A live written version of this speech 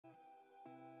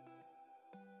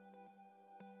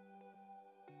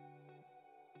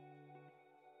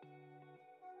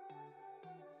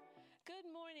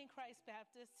morning, Christ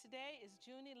Baptist. Today is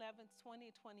June 11th,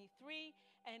 2023,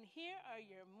 and here are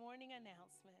your morning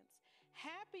announcements.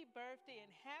 Happy birthday and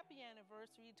happy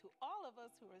anniversary to all of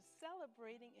us who are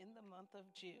celebrating in the month of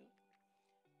June.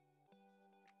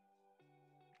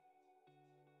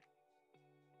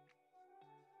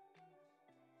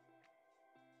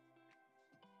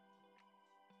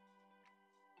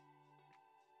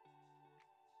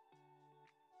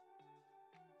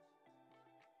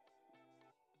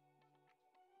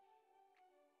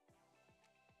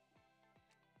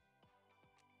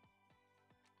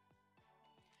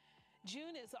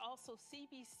 June is also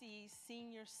CBC's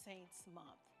Senior Saints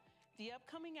Month. The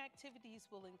upcoming activities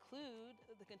will include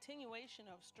the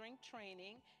continuation of strength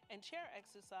training and chair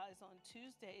exercise on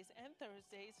Tuesdays and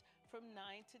Thursdays from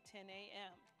 9 to 10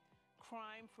 a.m.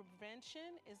 Crime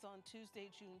prevention is on Tuesday,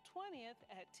 June 20th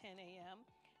at 10 a.m.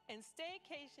 And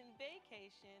Staycation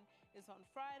Vacation is on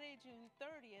Friday, June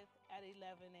 30th at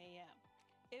 11 a.m.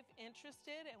 If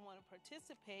interested and want to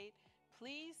participate,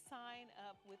 please sign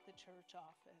up with the church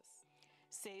office.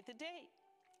 Save the date.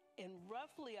 In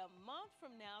roughly a month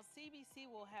from now,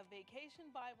 CBC will have Vacation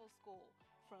Bible School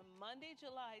from Monday,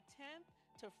 July 10th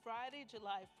to Friday,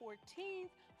 July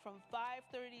 14th from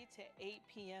 5:30 to 8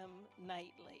 p.m.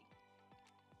 nightly.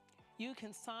 You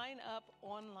can sign up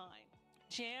online.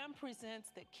 JAM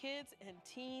presents the Kids and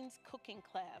Teens Cooking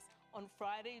Class on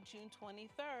Friday, June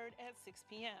 23rd at 6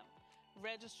 p.m.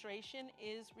 Registration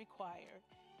is required.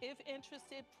 If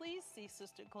interested, please see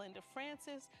Sister Glenda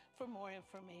Francis for more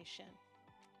information.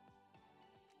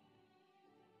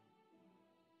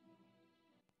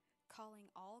 Calling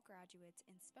all graduates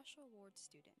and special award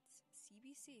students,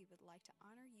 CBC would like to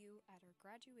honor you at our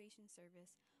graduation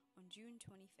service on June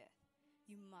 25th.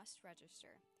 You must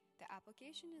register. The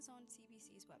application is on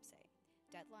CBC's website.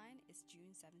 Deadline is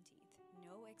June 17th.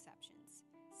 No exceptions.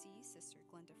 See Sister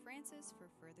Glenda Francis for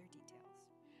further details.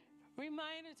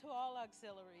 Reminder to all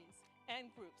auxiliaries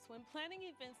and groups, when planning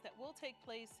events that will take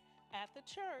place at the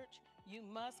church, you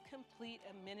must complete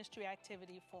a ministry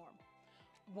activity form.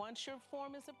 Once your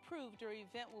form is approved, your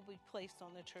event will be placed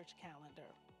on the church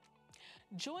calendar.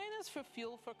 Join us for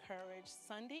Fuel for Courage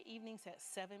Sunday evenings at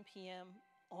 7 p.m.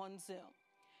 on Zoom.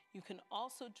 You can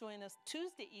also join us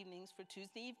Tuesday evenings for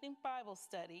Tuesday evening Bible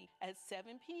study at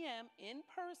 7 p.m. in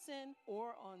person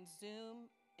or on Zoom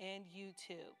and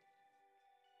YouTube.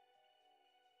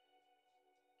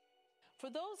 For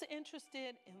those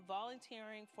interested in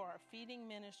volunteering for our feeding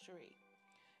ministry,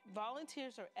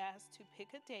 volunteers are asked to pick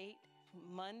a date,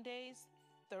 Mondays,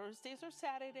 Thursdays, or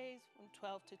Saturdays from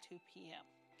 12 to 2 p.m.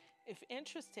 If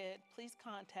interested, please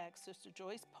contact Sister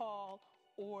Joyce Paul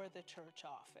or the church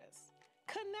office.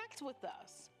 Connect with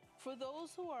us. For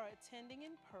those who are attending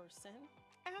in person,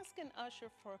 ask an usher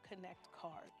for a Connect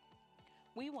card.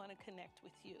 We want to connect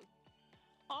with you.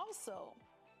 Also,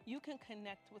 you can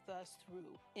connect with us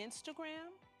through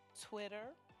Instagram,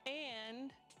 Twitter,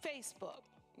 and Facebook.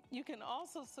 You can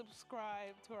also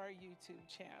subscribe to our YouTube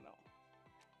channel.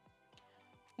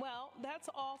 Well, that's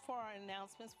all for our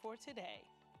announcements for today.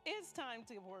 It's time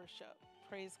to worship.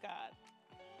 Praise God.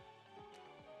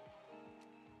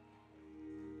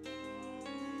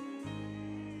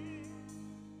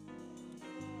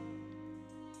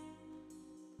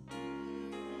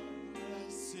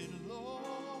 Blessed Lord,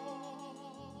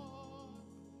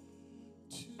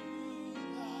 to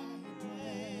thy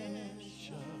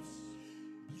precious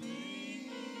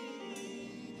bleeding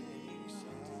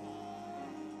Son.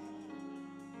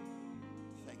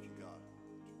 Thank you, God.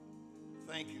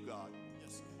 Thank you, God.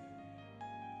 Yes, God.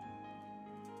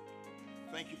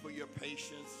 Thank you for your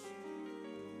patience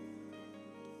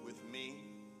with me.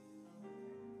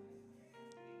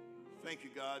 Thank you,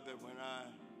 God, that when I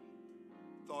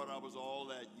thought I was all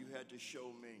that, you had to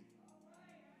show me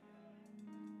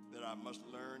that I must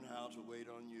learn how to wait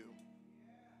on you.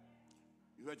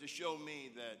 You had to show me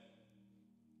that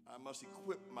I must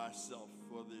equip myself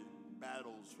for the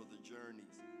battles, for the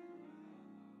journeys.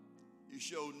 You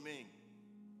showed me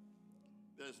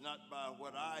that it's not by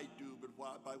what I do, but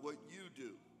by what you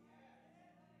do.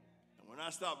 And when I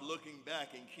stop looking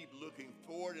back and keep looking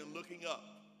forward and looking up,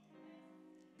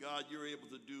 God, you're able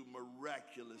to do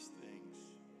miraculous things.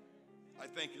 I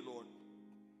thank you, Lord.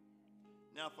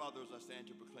 Now, Father, as I stand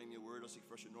to proclaim your word, I seek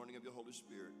fresh anointing of your Holy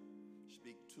Spirit.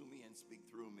 Speak to me and speak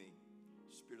through me.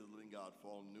 Spirit of the living God,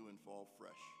 fall new and fall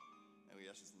fresh. And we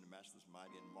ask this in the matchless,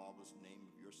 mighty, and marvelous name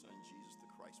of your Son, Jesus the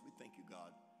Christ. We thank you,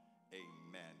 God.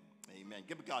 Amen. Amen.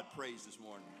 Give God praise this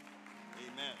morning.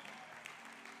 Amen.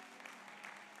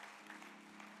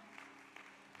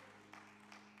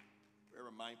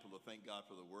 Very mindful to thank God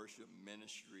for the worship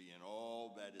ministry and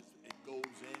all that it goes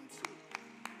into.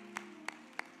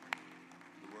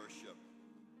 worship.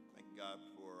 Thank God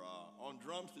for on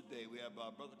drums today. We have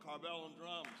Brother Carvel on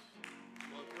drums.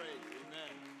 Lord praise.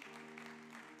 Amen.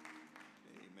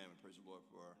 Amen. We praise the Lord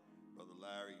for Brother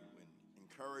Larry when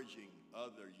encouraging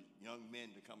other young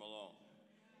men to come along.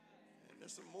 And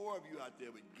there's some more of you out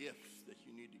there with gifts that you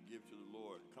need to give to the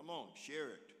Lord. Come on, share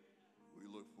it. We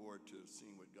look forward to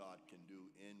seeing what God can do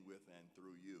in, with, and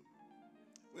through you.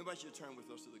 We invite you to turn with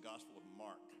us to the Gospel of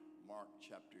Mark. Mark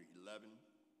chapter 11.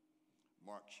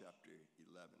 Mark chapter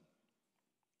 11.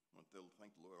 I want to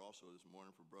thank the Lord also this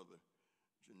morning for Brother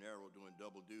Gennaro doing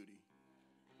double duty.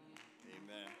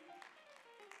 Amen.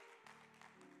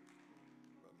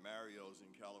 But Mario's in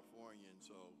California, and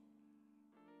so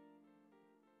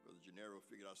Brother Gennaro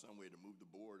figured out some way to move the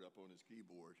board up on his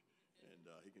keyboard, and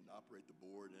he can operate the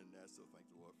board and that, so thank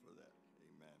the Lord for that.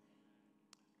 Amen.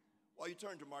 While you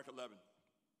turn to Mark 11,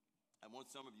 I want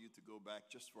some of you to go back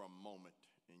just for a moment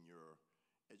in your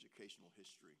educational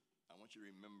history. I want you to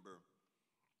remember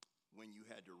when you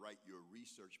had to write your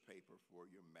research paper for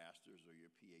your master's or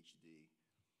your PhD.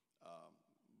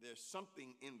 There's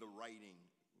something in the writing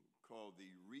called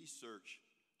the research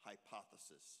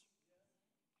hypothesis.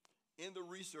 In the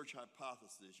research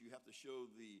hypothesis, you have to show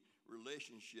the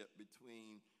relationship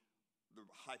between the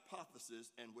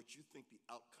hypothesis and what you think the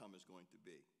outcome is going to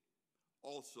be.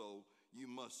 Also, you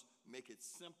must make it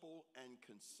simple and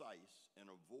concise and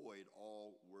avoid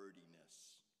all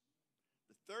wordiness.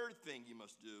 The third thing you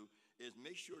must do is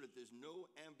make sure that there's no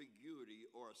ambiguity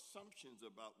or assumptions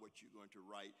about what you're going to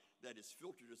write that is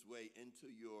filtered its way into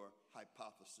your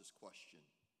hypothesis question.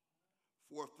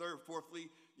 Fourthly,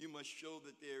 you must show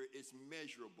that there is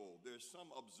measurable, there's some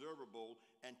observable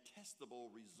and testable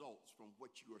results from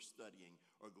what you are studying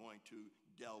or going to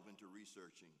delve into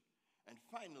researching. And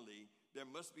finally, there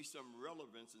must be some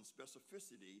relevance and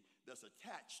specificity that's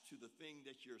attached to the thing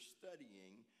that you're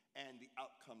studying and the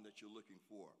outcome that you're looking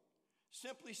for.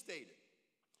 Simply stated,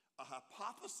 a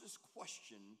hypothesis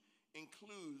question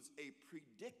includes a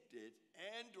predicted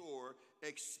and or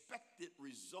expected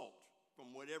result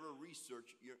from whatever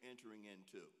research you're entering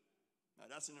into. Now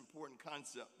that's an important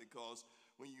concept because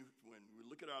when we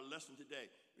look at our lesson today,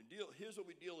 here's what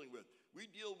we're dealing with. We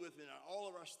deal with, in all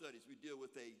of our studies, we deal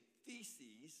with a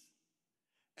thesis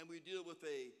and we deal with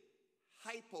a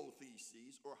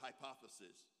hypothesis or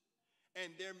hypothesis.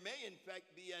 And there may, in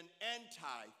fact, be an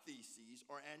antithesis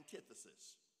or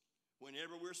antithesis.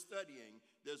 Whenever we're studying,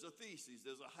 there's a thesis,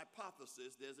 there's a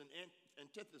hypothesis, there's an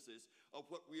antithesis of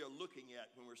what we are looking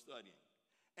at when we're studying.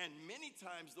 And many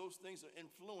times those things are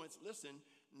influenced, listen,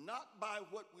 not by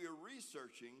what we're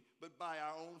researching, but by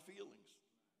our own feelings,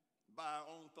 by our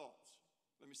own thoughts.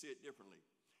 Let me say it differently.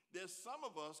 There's some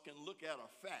of us can look at a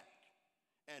fact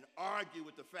and argue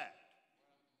with the fact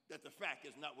that the fact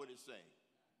is not what it's saying.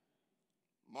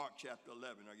 Mark chapter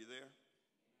 11, are you there?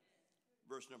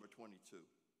 Verse number 22,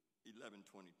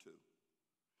 11:22.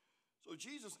 So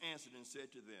Jesus answered and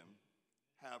said to them,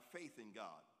 have faith in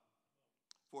God.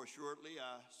 For assuredly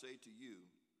I say to you,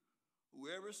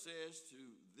 whoever says to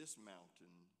this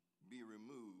mountain, be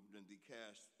removed and be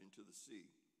cast into the sea,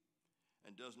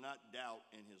 and does not doubt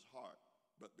in his heart,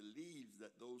 but believes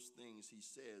that those things he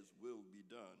says will be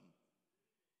done,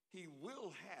 he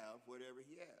will have whatever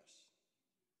he asks.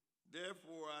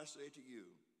 Therefore, I say to you,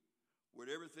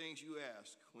 whatever things you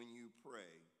ask when you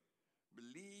pray,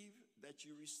 believe that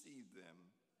you receive them,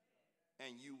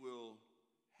 and you will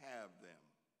have them.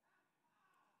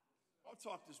 I'll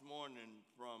talk this morning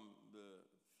from the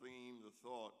theme, the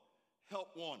thought,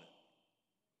 help wanted.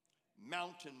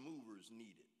 Mountain movers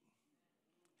needed.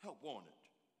 Help wanted.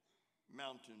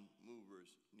 Mountain movers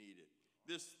needed.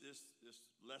 This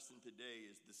lesson today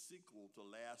is the sequel to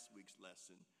last week's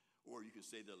lesson. Or you could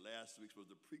say that last week's was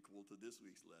the prequel to this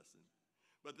week's lesson.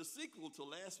 But the sequel to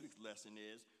last week's lesson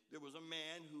is there was a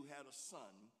man who had a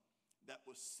son that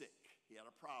was sick. He had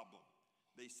a problem.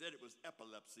 They said it was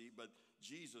epilepsy, but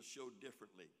Jesus showed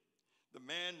differently. The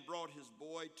man brought his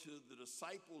boy to the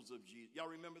disciples of Jesus.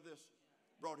 Y'all remember this?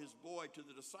 Brought his boy to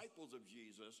the disciples of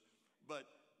Jesus, but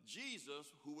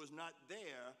Jesus, who was not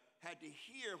there, had to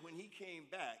hear when he came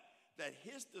back that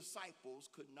his disciples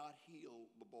could not heal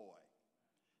the boy.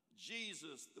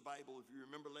 Jesus, the Bible, if you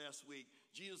remember last week,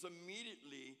 Jesus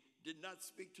immediately did not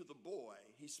speak to the boy.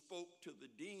 He spoke to the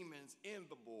demons in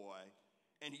the boy,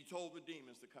 and he told the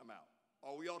demons to come out.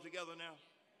 Are we all together now?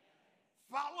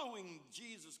 Following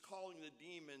Jesus calling the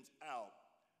demons out,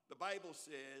 the Bible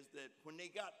says that when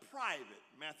they got private,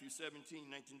 Matthew 17,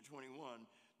 19 to 21,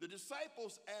 the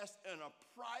disciples asked in a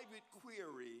private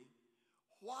query,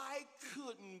 why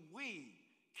couldn't we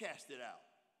cast it out?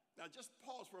 Now just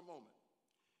pause for a moment.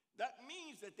 That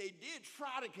means that they did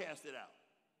try to cast it out.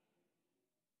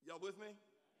 Y'all with me?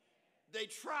 They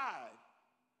tried,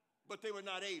 but they were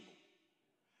not able.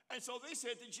 And so they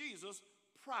said to Jesus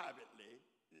privately,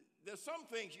 there's some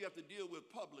things you have to deal with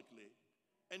publicly,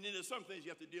 and then there's some things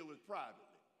you have to deal with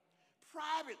privately.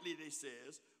 Privately, they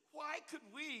says, why could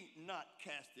we not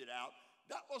cast it out?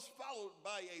 That was followed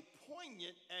by a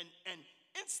poignant and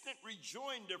instant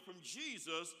rejoinder from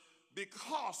Jesus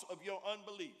because of your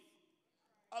unbelief.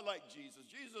 I like Jesus.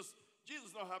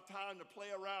 Jesus don't have time to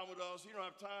play around with us. He don't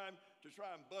have time to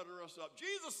try and butter us up.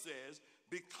 Jesus says,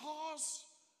 because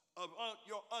of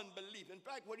your unbelief. In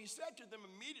fact, what he said to them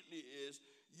immediately is,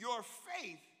 your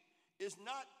faith is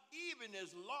not even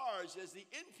as large as the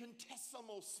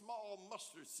infinitesimal small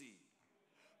mustard seed.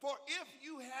 For if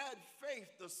you had faith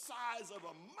the size of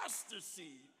a mustard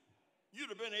seed, you'd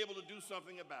have been able to do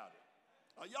something about it.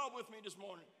 Are y'all with me this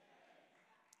morning?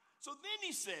 So then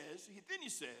he says,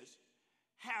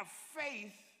 have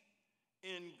faith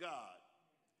in God,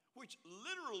 which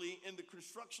literally in the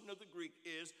construction of the Greek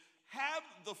is have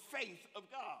the faith of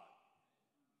God.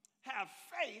 Have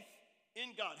faith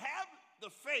in God. Have the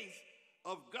faith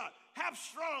of God. Have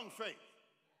strong faith.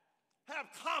 Have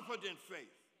confident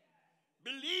faith.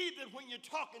 Believe that when you're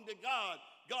talking to God,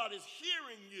 God is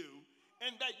hearing you,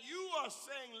 and that you are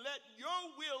saying, let your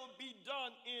will be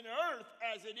done in earth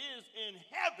as it is in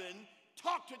heaven.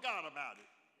 Talk to God about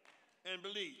it and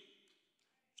believe.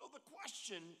 So the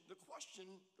questions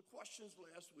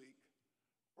last week,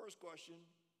 first question,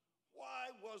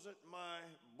 why wasn't my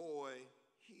boy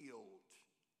healed?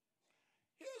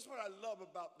 Here's what I love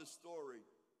about this story,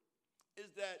 is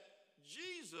that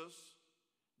Jesus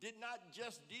did not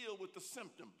just deal with the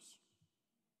symptoms.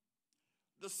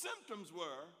 The symptoms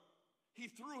were he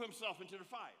threw himself into the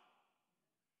fire.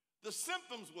 The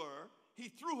symptoms were he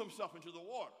threw himself into the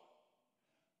water.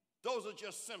 Those are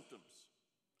just symptoms.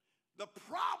 The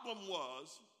problem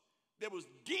was there was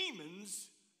demons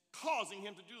causing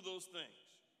him to do those things.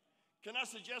 Can I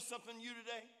suggest something to you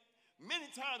today? Many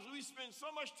times we spend so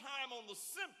much time on the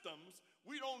symptoms,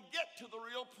 we don't get to the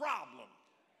real problem.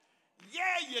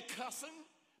 Yeah, you're cussing,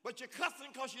 but you're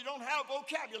cussing because you don't have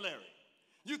vocabulary.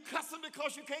 You're cussing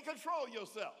because you can't control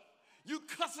yourself. You're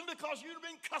cussing because you've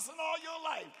been cussing all your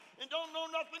life and don't know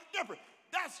nothing different.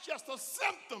 That's just a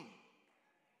symptom.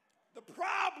 The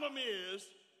problem is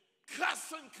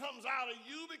cussing comes out of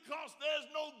you because there's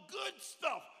no good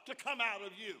stuff to come out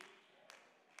of you.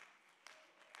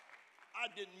 I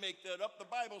didn't make that up. The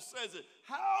Bible says it.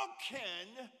 How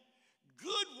can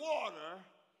good water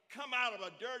come out of a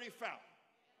dirty fountain?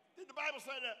 Did the Bible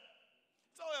say that?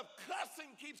 So if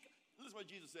cussing keeps, listen to what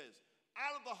Jesus says.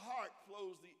 Out of the heart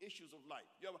flows the issues of life.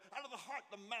 Out of the heart,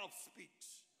 the mouth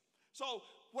speaks. So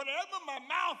whatever my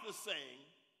mouth is saying,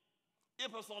 if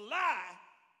it's a lie,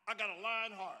 I got a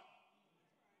lying heart.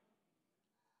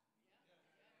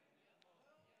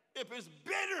 If it's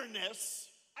bitterness,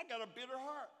 I got a bitter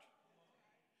heart.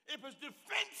 If it's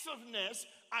defensiveness,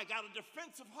 I got a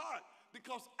defensive heart.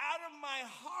 Because out of my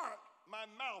heart, my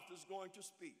mouth is going to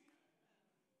speak.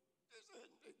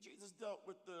 Jesus dealt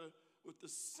with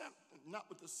not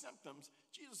with the symptoms.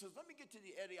 Jesus says, let me get to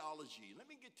the etiology. Let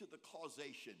me get to the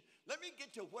causation. Let me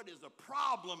get to what is the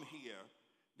problem here.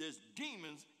 There's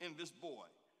demons in this boy.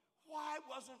 Why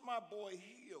wasn't my boy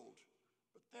healed?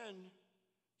 But then,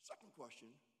 second question,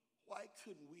 why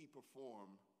couldn't we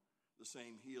perform the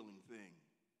same healing thing?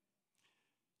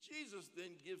 Jesus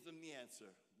then gives them the answer.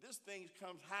 This thing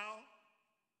comes how?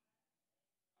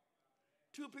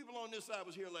 Two people on this side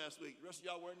was here last week. The rest of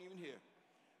y'all weren't even here.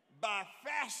 By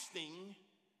fasting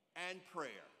and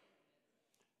prayer.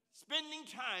 Spending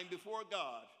time before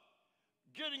God.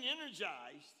 Getting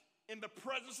energized in the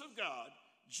presence of God.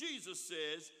 Jesus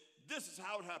says, this is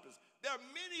how it happens. There are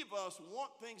many of us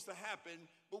want things to happen,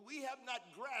 but we have not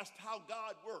grasped how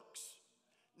God works.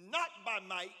 Not by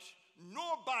might,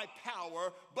 nor by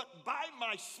power, but by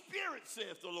my spirit,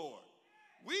 saith the Lord.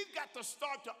 We've got to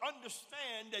start to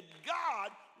understand that God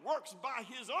works by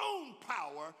his own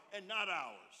power and not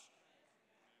ours.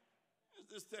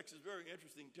 This text is a very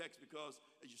interesting text because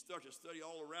as you start to study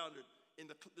all around it,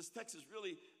 this text is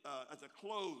really at the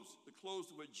close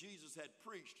to what Jesus had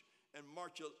preached in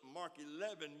Mark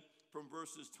 11 from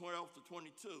verses 12 to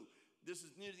 22. This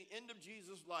is near the end of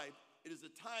Jesus' life. It is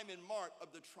the time in Mark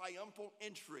of the triumphal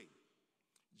entry.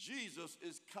 Jesus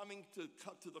is coming to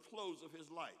the close of his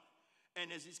life.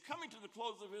 And as he's coming to the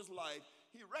close of his life,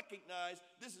 he recognized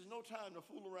this is no time to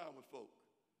fool around with folk.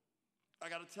 I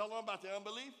got to tell them about their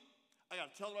unbelief. I got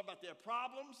to tell them about their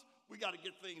problems. We got to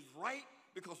get things right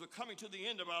because we're coming to the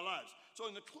end of our lives.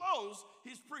 So in the close,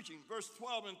 he's preaching. Verse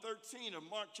 12 and 13 of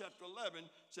Mark chapter 11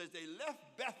 says, they left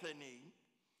Bethany,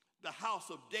 the house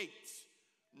of dates,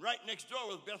 Right next door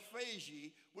was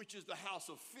Bethphage, which is the house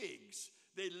of figs.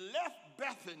 They left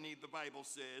Bethany, the Bible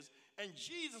says, and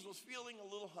Jesus was feeling a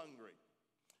little hungry.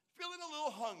 Feeling a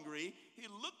little hungry, he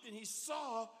looked and he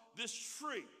saw this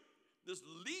tree, this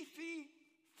leafy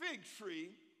fig tree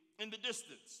in the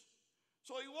distance.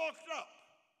 So he walked up,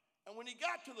 and when he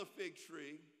got to the fig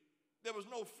tree, there was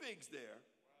no figs there,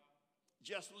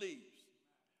 just leaves.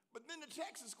 But then the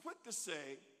text is quick to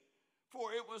say,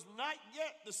 for it was not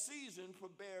yet the season for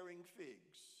bearing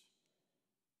figs.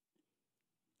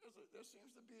 There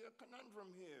seems to be a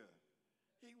conundrum here.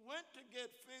 He went to get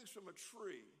figs from a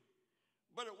tree,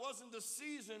 but it wasn't the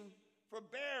season for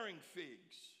bearing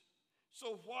figs.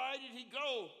 So why did he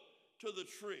go to the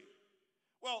tree?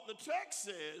 Well, the text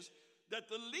says that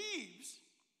the leaves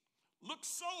look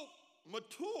so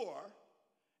mature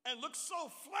and look so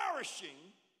flourishing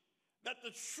that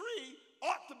the tree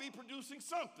ought to be producing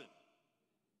something.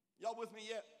 Y'all with me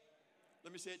yet?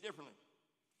 Let me say it differently.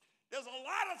 There's a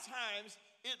lot of times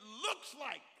it looks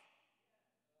like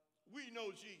we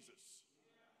know Jesus.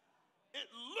 It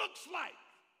looks like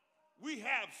we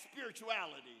have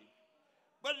spirituality.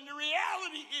 But in the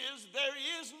reality is there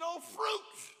is no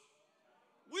fruit.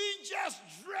 We just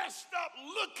dressed up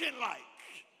looking like.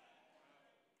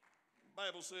 The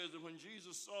Bible says that when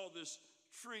Jesus saw this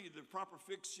tree, the proper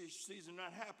fig season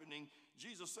not happening,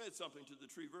 Jesus said something to the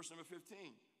tree. Verse 15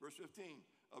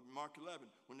 of Mark 11.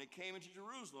 When they came into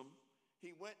Jerusalem,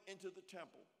 he went into the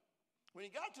temple. When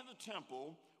he got to the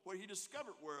temple, what he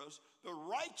discovered was the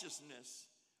righteousness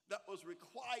that was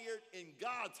required in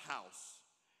God's house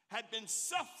had been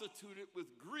substituted with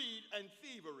greed and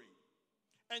thievery.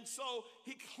 And so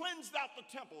he cleansed out the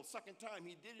temple. Second time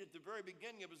he did it at the very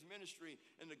beginning of his ministry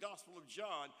in the Gospel of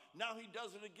John. Now he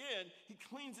does it again. He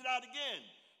cleans it out again.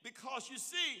 Because you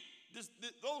see,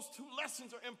 those two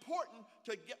lessons are important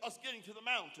to get us getting to the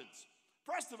mountains.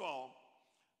 First of all,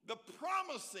 the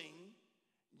promising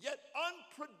yet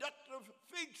unproductive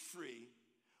fig tree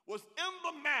was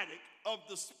emblematic of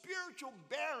the spiritual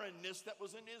barrenness that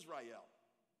was in Israel.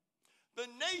 The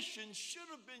nation should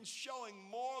have been showing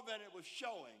more than it was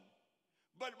showing,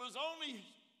 but it was only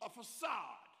a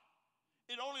facade.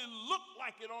 It only looked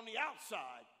like it on the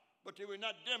outside, but they were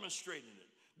not demonstrating it.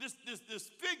 This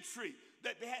fig tree,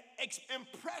 that they had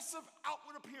impressive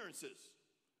outward appearances,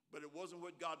 but it wasn't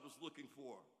what God was looking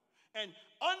for. And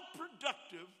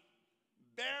unproductive,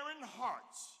 barren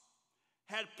hearts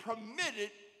had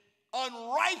permitted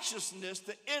unrighteousness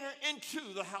to enter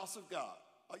into the house of God.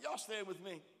 Are y'all staying with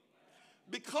me?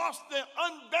 Because the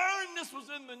unbarrenness was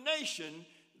in the nation,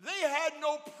 they had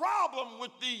no problem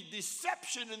with the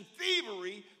deception and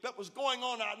thievery that was going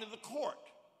on out in the court.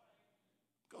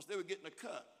 Because they were getting a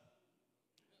cut.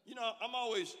 You know, I'm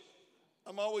always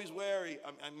wary.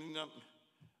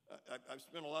 I've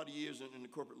spent a lot of years in the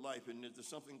corporate life, and there's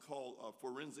something called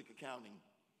forensic accounting.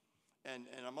 And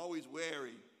I'm always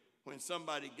wary when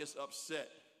somebody gets upset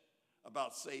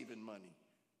about saving money.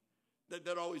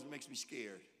 That always makes me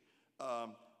scared.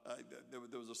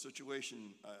 There was a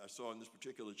situation I saw in this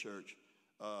particular church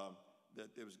that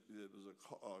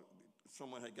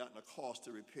someone had gotten a cost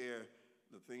to repair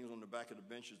the things on the back of the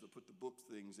benches to put the book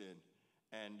things in.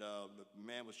 And the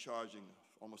man was charging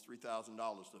almost $3,000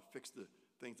 to fix the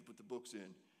things to put the books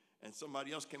in. And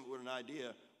somebody else came up with an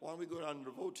idea, why don't we go down to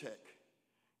the Votech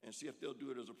and see if they'll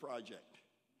do it as a project?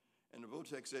 And the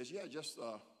Votech says, yeah, just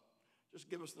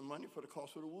give us the money for the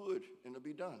cost of the wood and it'll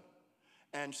be done.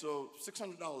 And so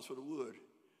 $600 for the wood,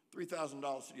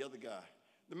 $3,000 to the other guy.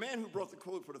 The man who brought the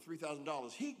quote for the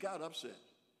 $3,000, he got upset.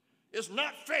 It's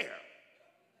not fair.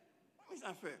 It's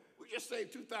not fair. We just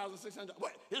saved $2,600.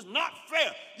 What? It's not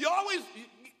fair.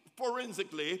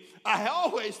 Forensically, I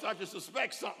always start to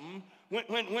suspect something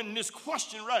when this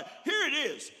question, right? Here it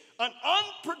is. An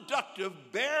unproductive,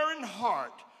 barren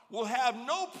heart will have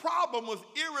no problem with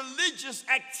irreligious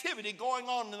activity going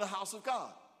on in the house of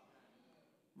God.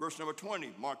 Verse number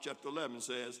 20, Mark chapter 11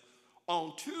 says,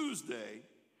 on Tuesday,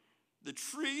 the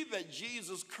tree that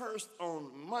Jesus cursed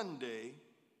on Monday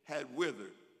had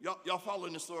withered. Y'all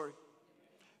following the story?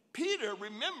 Peter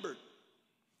remembered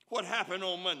what happened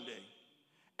on Monday.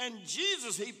 And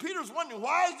Peter's wondering,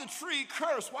 why is the tree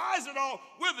cursed? Why is it all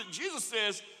withered? Jesus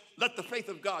says, let the faith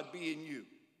of God be in you.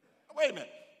 Wait a minute.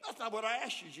 That's not what I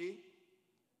asked you, G.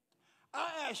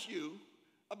 I asked you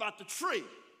about the tree.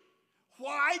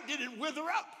 Why did it wither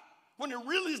up when it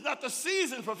really is not the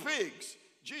season for figs?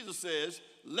 Jesus says,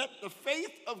 let the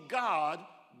faith of God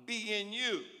be in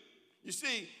you. You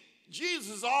see,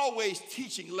 Jesus is always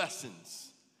teaching lessons.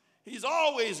 He's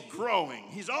always growing.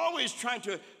 He's always trying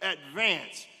to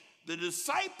advance. The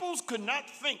disciples could not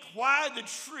think why the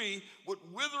tree would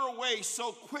wither away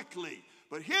so quickly.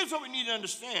 But here's what we need to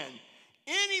understand.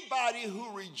 Anybody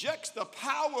who rejects the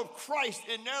power of Christ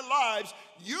in their lives,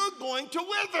 you're going to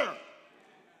wither.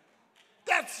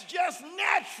 That's just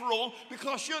natural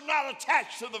because you're not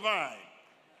attached to the vine.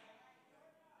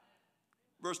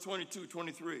 Verse 22,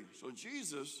 23. So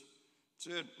Jesus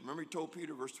said, remember he told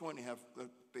Peter, verse 20, have the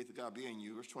faith of God be in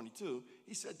you. Verse 22,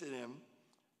 he said to them,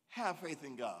 have faith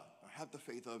in God, or have the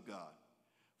faith of God.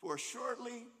 For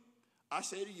assuredly, I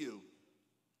say to you,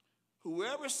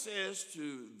 whoever says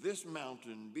to this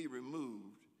mountain, be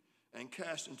removed and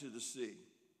cast into the sea,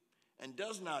 and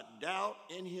does not doubt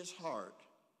in his heart,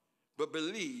 but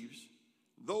believes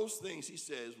those things he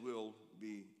says will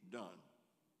be done.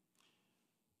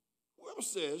 Whoever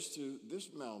says to this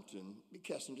mountain, be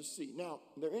cast into the sea. Now,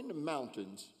 they're in the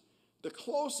mountains. The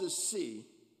closest sea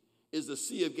is the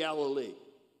Sea of Galilee.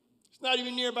 It's not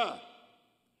even nearby.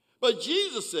 But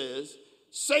Jesus says,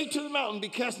 say to the mountain, be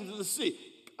cast into the sea.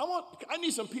 I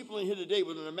need some people in here today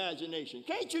with an imagination.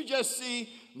 Can't you just see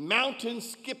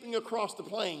mountains skipping across the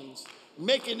plains,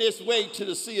 making its way to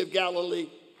the Sea of Galilee?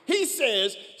 He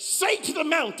says, say to the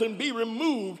mountain, be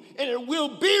removed, and it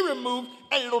will be removed,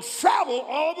 and it'll travel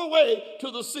all the way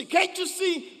to the sea. Can't you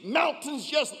see mountains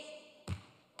just...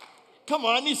 Come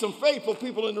on, I need some faithful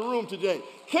people in the room today.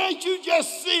 Can't you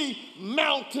just see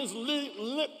mountains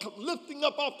lifting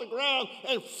up off the ground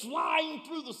and flying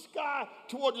through the sky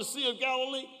toward the Sea of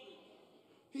Galilee?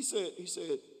 He said,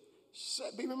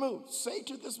 be removed. Say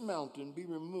to this mountain, be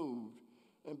removed,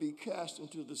 and be cast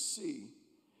into the sea,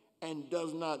 and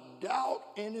does not doubt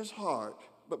in his heart,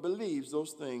 but believes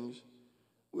those things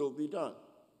will be done.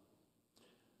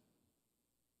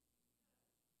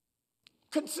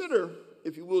 Consider,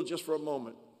 if you will, just for a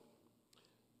moment,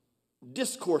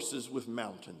 discourses with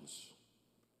mountains.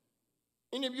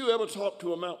 Any of you ever talk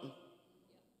to a mountain?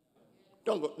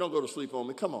 Don't go to sleep on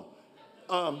me. Come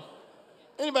on.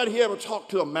 Anybody here ever talk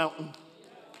to a mountain?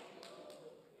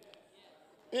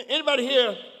 Anybody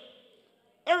here?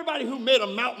 Everybody who made a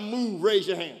mountain move, raise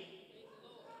your hand.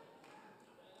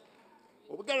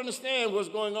 Well, we got to understand what's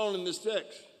going on in this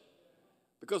text,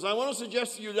 because I want to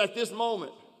suggest to you that at this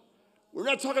moment, we're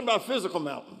not talking about physical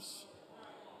mountains,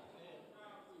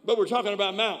 but we're talking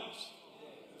about mountains.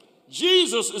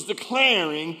 Jesus is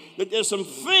declaring that there's some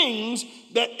things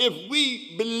that if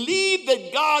we believe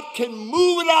that God can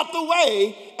move it out the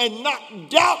way and not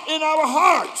doubt in our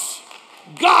hearts,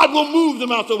 God will move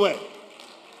them out the way.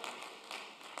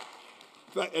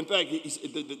 In fact,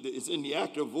 it's in the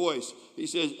active voice. He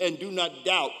says, and do not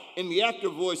doubt. And the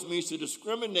active voice means to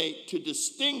discriminate, to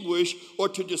distinguish, or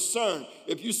to discern.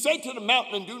 If you say to the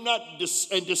mountain and do not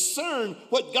discern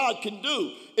what God can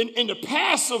do. In the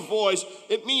passive voice,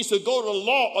 it means to go to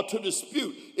law or to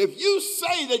dispute. If you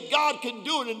say that God can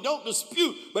do it and don't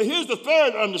dispute, but here's the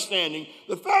third understanding.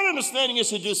 The third understanding is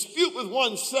to dispute with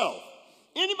oneself.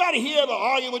 Anybody here ever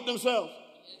argue with themselves?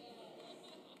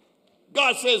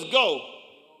 God says go.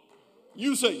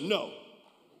 You say no.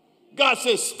 God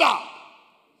says stop.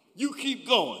 You keep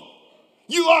going.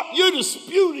 You're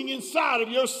disputing inside of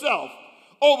yourself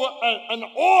over an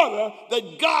order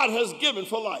that God has given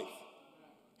for life.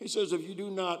 He says if you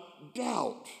do not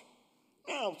doubt.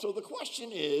 Now, so the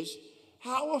question is,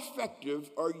 how effective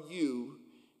are you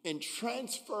in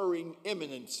transferring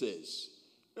eminences?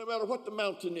 No matter what the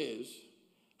mountain is,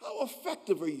 how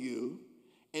effective are you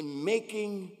in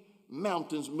making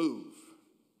mountains move?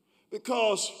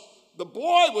 Because the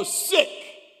boy was sick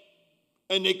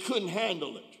and they couldn't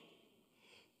handle it.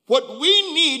 What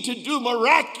we need to do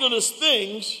miraculous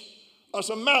things are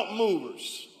some mountain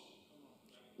movers.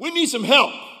 We need some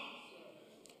help.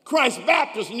 Christ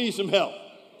Baptist needs some help.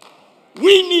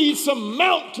 We need some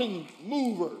mountain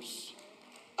movers.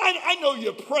 I know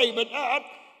you pray, but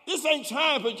this ain't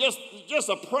time for just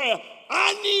a prayer.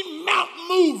 I need mountain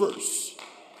movers.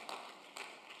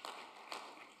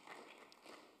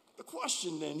 The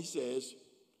question then, he says,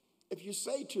 if you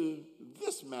say to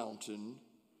this mountain,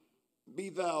 be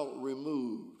thou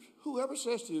removed. Whoever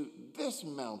says to this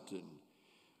mountain,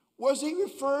 was he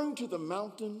referring to the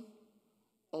mountain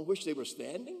on which they were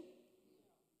standing?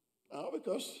 No,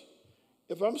 because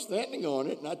if I'm standing on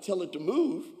it and I tell it to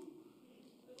move,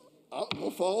 I'm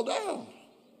going to fall down.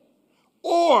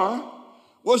 Or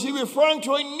was he referring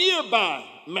to a nearby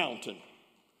mountain?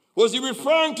 Was he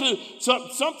referring to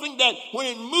something that when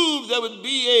it moved, there would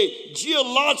be a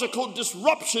geological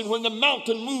disruption when the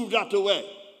mountain moved out the way?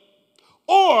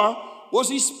 Or was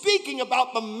he speaking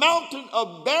about the mountain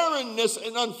of barrenness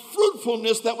and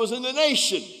unfruitfulness that was in the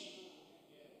nation?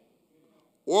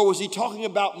 Or was he talking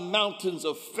about mountains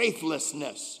of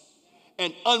faithlessness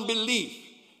and unbelief,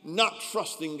 not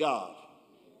trusting God.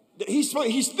 He's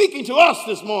speaking to us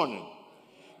this morning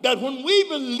that when we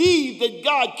believe that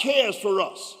God cares for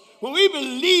us, when we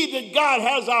believe that God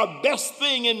has our best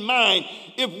thing in mind,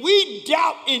 if we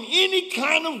doubt in any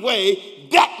kind of way,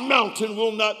 that mountain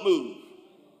will not move.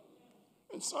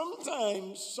 And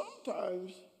sometimes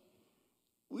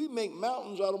we make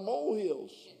mountains out of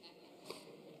molehills.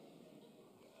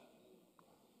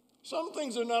 Some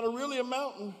things are not really a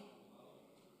mountain.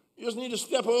 You just need to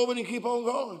step over it and keep on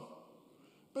going.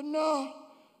 But no,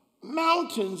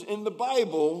 mountains in the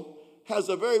Bible has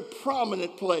a very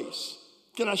prominent place.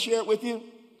 Can I share it with you?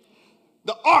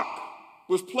 The ark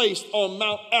was placed on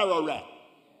Mount Ararat.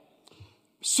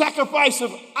 Sacrifice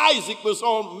of Isaac was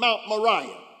on Mount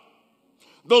Moriah.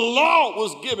 The law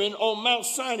was given on Mount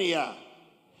Sinai.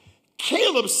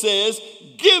 Caleb says,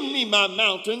 give me my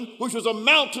mountain, which was a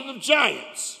mountain of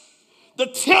giants. The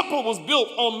temple was built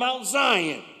on Mount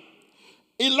Zion.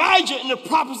 Elijah and the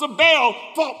prophets of Baal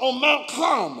fought on Mount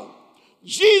Carmel.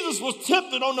 Jesus was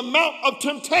tempted on the Mount of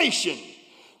Temptation.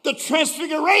 The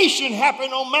transfiguration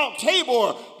happened on Mount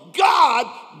Tabor.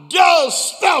 God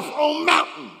does stuff on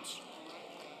mountains.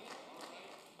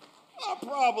 Our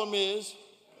problem is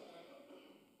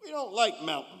we don't like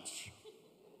mountains.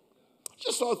 I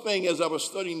just saw a thing as I was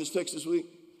studying this text this week.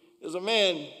 There's a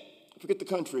man, I forget the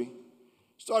country,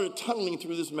 started tunneling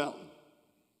through this mountain.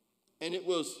 And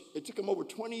it took him over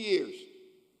 20 years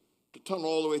to tunnel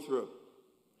all the way through.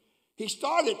 He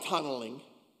started tunneling,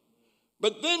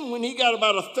 but then when he got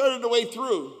about a third of the way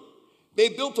through, they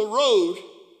built a road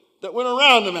that went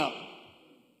around the mountain.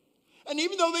 And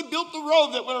even though they built the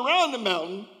road that went around the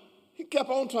mountain, he kept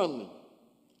on tunneling.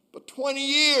 For 20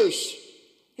 years,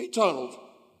 he tunneled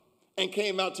and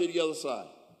came out to the other side.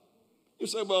 You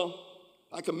say, well,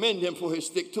 I commend him for his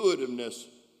stick-to-itiveness.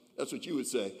 That's what you would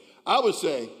say. I would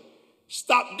say,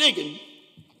 stop digging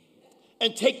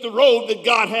and take the road that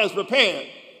God has prepared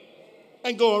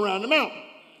and go around the mountain.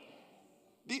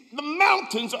 The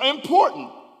mountains are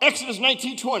important. Exodus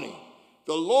 19:20.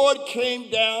 The Lord came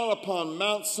down upon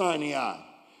Mount Sinai.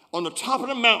 On the top of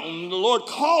the mountain, the Lord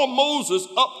called Moses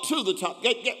up to the top.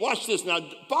 Watch this now.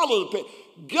 Follow the page.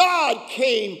 God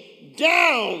came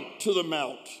down to the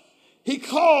mount. He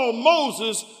called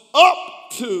Moses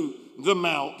up to the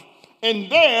mount.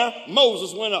 And there,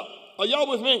 Moses went up. Are y'all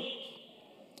with me?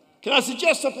 Can I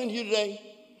suggest something to you today?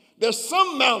 There's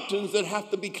some mountains that have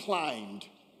to be climbed.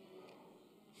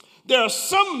 There are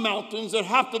some mountains that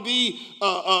have to be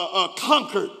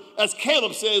conquered. As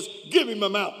Caleb says, give him a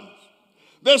mountain.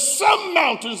 There's some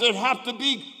mountains that have to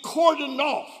be cordoned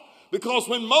off. Because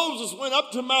when Moses went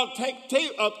up to Mount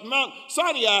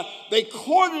Sinai, they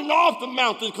cordoned off the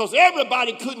mountain because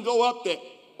everybody couldn't go up there.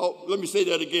 Oh, let me say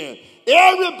that again.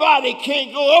 Everybody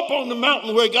can't go up on the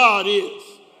mountain where God is.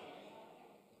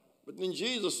 But then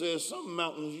Jesus says some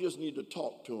mountains you just need to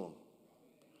talk to them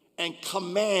and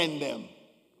command them.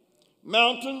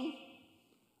 Mountain,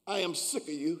 I am sick of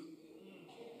you.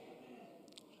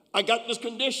 I got this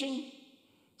condition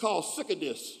called sick of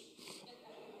this.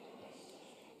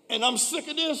 And I'm sick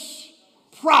of this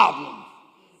problem.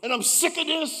 And I'm sick of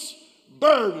this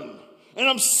burden. And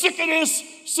I'm sick of this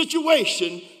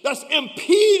situation that's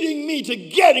impeding me to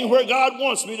getting where God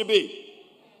wants me to be.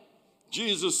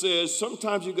 Jesus says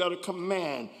sometimes you got to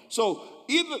command. So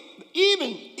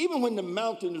even when the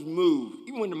mountain is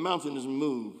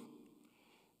moved,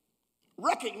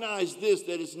 recognize this,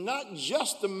 that it's not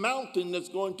just the mountain that's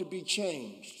going to be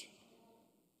changed.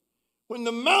 When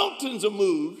the mountains are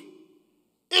moved,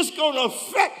 it's going to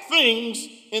affect things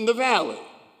in the valley.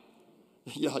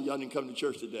 Y'all didn't come to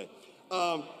church today.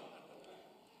 I'm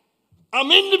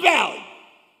in the valley,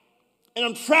 and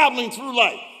I'm traveling through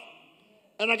life,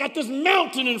 and I got this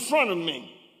mountain in front of me,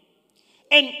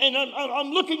 and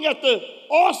I'm looking at the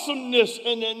awesomeness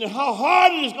and how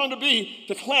hard it is going to be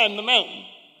to climb the mountain.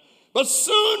 But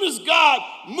soon as God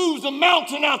moves the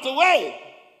mountain out the way,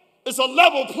 it's a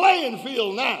level playing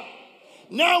field now.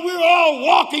 Now we're all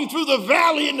walking through the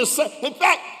valley in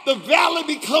fact, the valley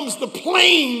becomes the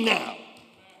plain now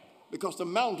because the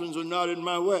mountains are not in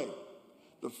my way.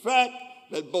 The fact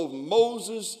that both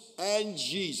Moses and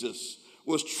Jesus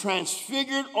was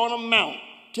transfigured on a mount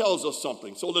tells us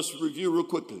something. So let's review real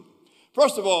quickly.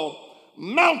 First of all,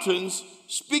 mountains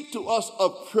speak to us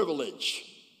of privilege.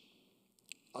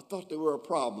 I thought they were a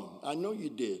problem. I know you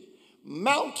did.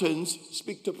 Mountains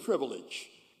speak to privilege.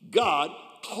 God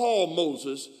called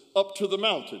Moses up to the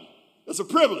mountain. It's a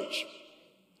privilege.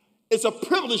 It's a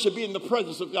privilege to be in the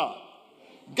presence of God.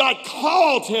 God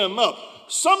called him up.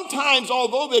 Sometimes,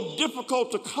 although they're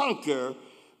difficult to conquer,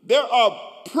 There are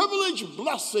privileged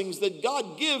blessings that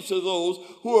God gives to those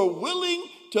who are willing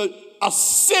to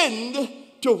ascend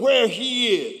to where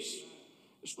he is.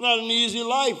 It's not an easy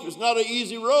life. It's not an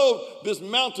easy road, this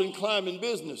mountain climbing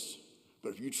business.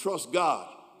 But if you trust God,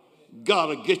 God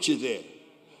will get you there.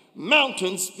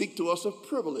 Mountains speak to us of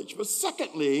privilege. But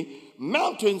secondly,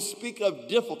 mountains speak of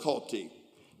difficulty.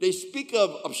 They speak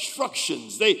of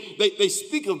obstructions. They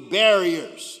speak of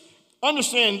barriers.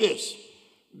 Understand this.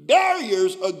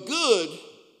 Barriers are good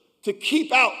to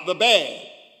keep out the bad.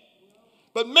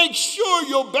 But make sure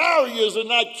your barriers are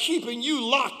not keeping you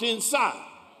locked inside.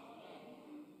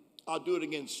 I'll do it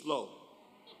again slow.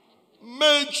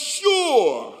 Make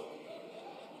sure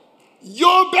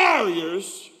your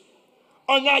barriers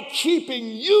are not keeping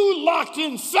you locked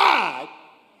inside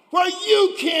where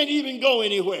you can't even go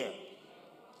anywhere.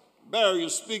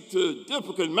 Barriers speak to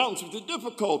difficult mountains, to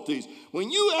difficulties. When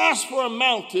you ask for a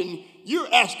mountain, you're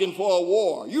asking for a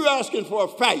war. You're asking for a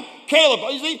fight. Caleb,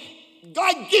 you see,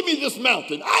 God, give me this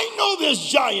mountain. I know there's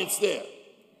giants there,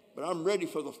 but I'm ready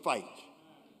for the fight.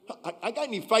 I got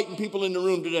any fighting people in the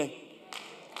room today?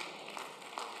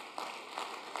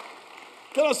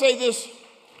 Can I say this?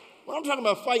 When I'm talking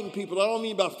about fighting people, I don't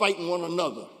mean about fighting one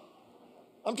another.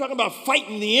 I'm talking about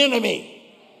fighting the enemy.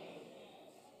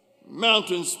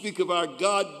 Mountains speak of our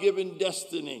God-given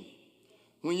destiny.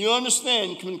 When you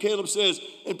understand, when Caleb says,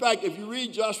 in fact, if you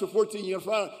read Joshua 14, you'll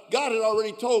find out God had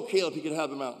already told Caleb he could have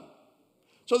the mountain.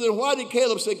 So then why did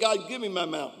Caleb say, God, give me my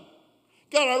mountain?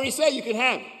 God already said you can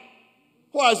have it.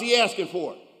 Why is he asking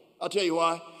for it? I'll tell you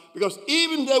why. Because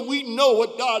even though we know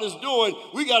what God is doing,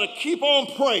 we got to keep on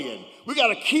praying. We got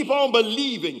to keep on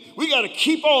believing. We got to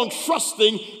keep on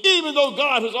trusting, even though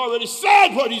God has already said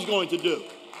what he's going to do.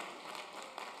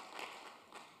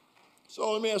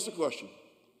 So let me ask the question.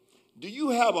 Do you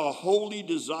have a holy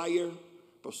desire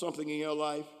for something in your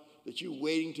life that you're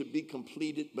waiting to be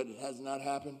completed, but it has not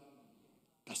happened?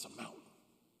 That's a mountain.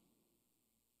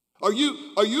 Are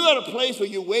you at a place where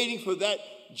you're waiting for that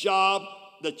job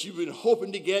that you've been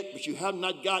hoping to get, but you have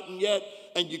not gotten yet,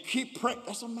 and you keep praying?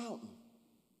 That's a mountain.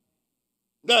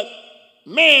 That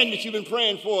man that you've been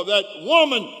praying for, that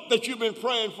woman that you've been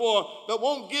praying for, that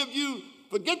won't give you,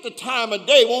 forget the time of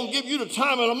day, won't give you the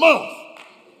time of the month.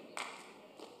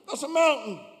 That's a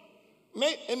mountain.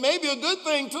 It may be a good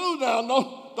thing too now.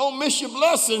 Don't miss your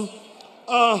blessing.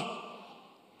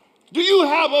 Do you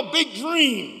have a big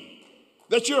dream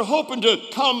that you're hoping to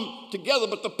come together,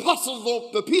 but the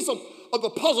piece of the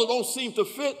puzzle don't seem to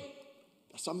fit?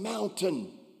 That's a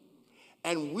mountain.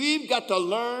 And we've got to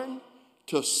learn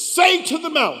to say to the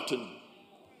mountain,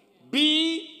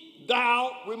 be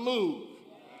thou removed.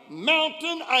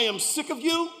 Mountain, I am sick of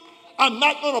you. I'm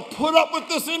not going to put up with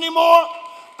this anymore.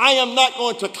 I am not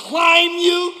going to climb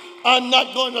you. I'm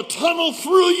not going to tunnel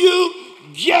through you.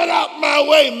 Get out my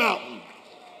way, mountain.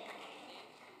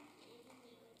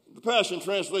 The Passion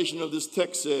Translation of this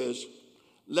text says,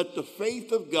 let the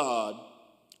faith of God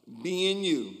be in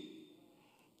you.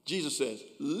 Jesus says,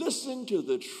 listen to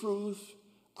the truth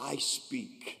I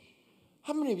speak.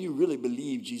 How many of you really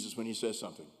believe Jesus when he says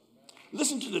something?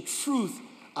 Listen to the truth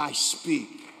I speak.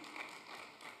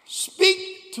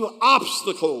 Speak to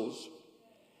obstacles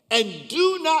and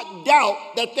do not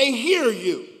doubt that they hear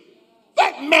you.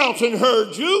 That mountain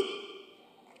heard you.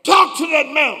 Talk to that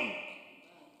mountain.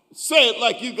 Say it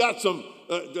like you got some.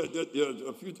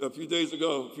 A few days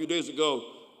ago,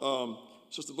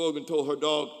 Sister Bogan told her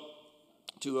dog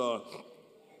to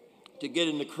get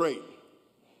in the crate.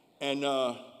 And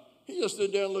he just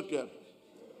stood there and looked at her.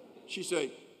 She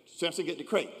said, Samson, get in the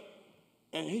crate.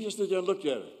 And he just stood there and looked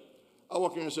at her. I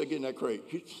walked in and said, get in that crate.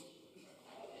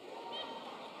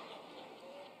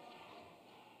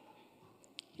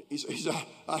 He said,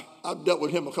 I've dealt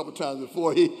with him a couple times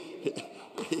before. He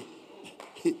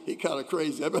kind of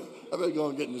crazy. I better go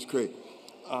and get in this crate.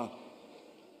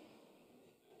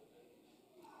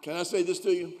 Can I say this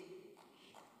to you?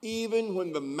 Even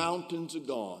when the mountains are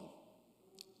gone,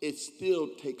 it still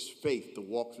takes faith to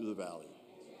walk through the valley.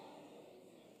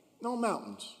 No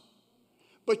mountains.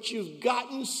 But you've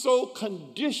gotten so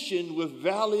conditioned with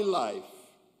valley life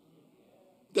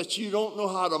that you don't know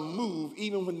how to move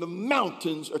even when the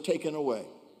mountains are taken away.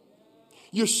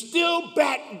 You're still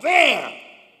back there.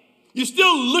 You're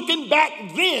still looking back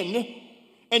then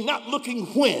and not looking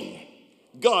when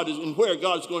God is and where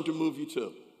God is going to move you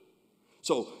to.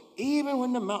 So even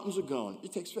when the mountains are gone,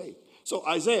 it takes faith. So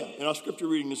Isaiah, in our scripture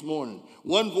reading this morning,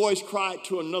 one voice cried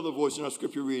to another voice in our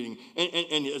scripture reading.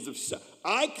 And as if,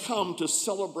 I come to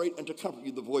celebrate and to comfort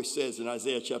you, the voice says in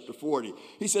Isaiah chapter 40.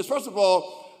 He says, first of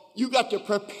all, you got to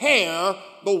prepare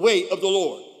the way of the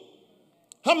Lord.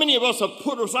 How many of us have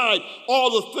put aside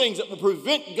all the things that will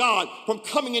prevent God from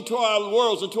coming into our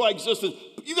worlds, into our existence?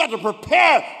 You got to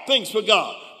prepare things for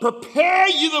God. Prepare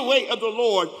you the way of the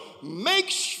Lord. Make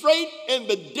straight in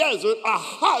the desert a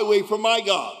highway for my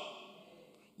God.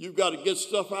 You've got to get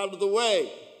stuff out of the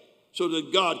way so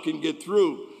that God can get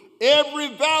through. Every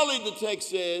valley, the text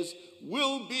says,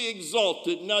 will be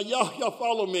exalted. Now, y'all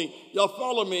follow me. Y'all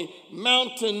follow me.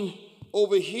 Mountain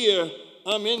over here.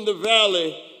 I'm in the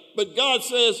valley. But God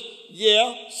says,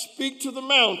 yeah, speak to the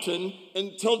mountain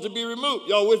and tell it to be removed.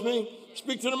 Y'all with me?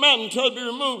 Speak to the mountain and tell it to be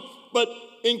removed. But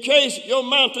in case your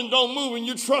mountain don't move and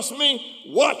you trust me,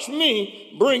 watch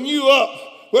me bring you up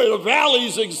where the valley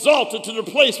is exalted to the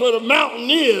place where the mountain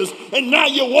is, and now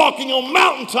you're walking on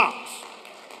mountaintops.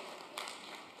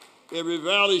 Every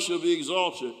valley shall be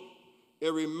exalted.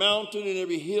 Every mountain and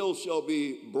every hill shall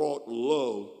be brought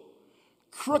low.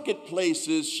 Crooked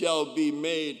places shall be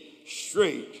made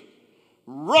straight.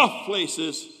 Rough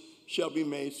places shall be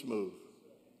made smooth.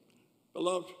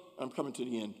 Beloved, I'm coming to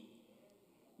the end.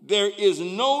 There is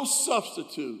no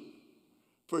substitute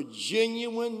for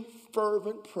genuine,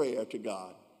 fervent prayer to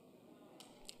God.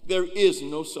 There is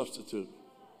no substitute.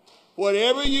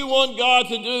 Whatever you want God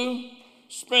to do,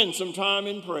 spend some time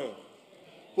in prayer.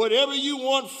 Whatever you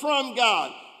want from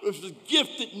God, if it's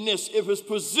giftedness, if it's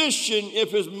position,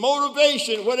 if it's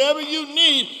motivation, whatever you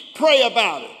need, pray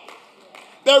about it.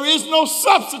 There is no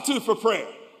substitute for prayer.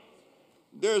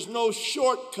 There's no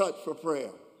shortcut for prayer.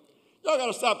 Y'all got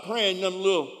to stop praying them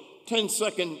little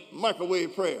 10-second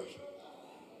microwave prayers.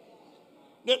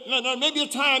 Now, maybe a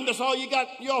time, that's all you got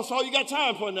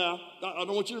time for now. I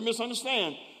don't want you to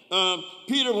misunderstand.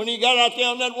 Peter, when he got out there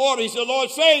on that water, he said, Lord,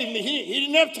 save me. He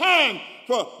didn't have time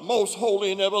for most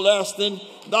holy and everlasting,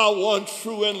 thou one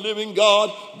true and living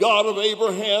God, God of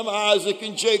Abraham, Isaac,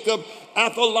 and Jacob,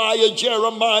 Athaliah,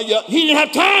 Jeremiah. He didn't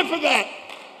have time for that.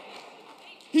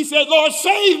 He said, Lord,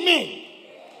 save me.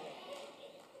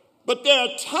 But there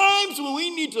are times when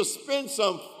we need to spend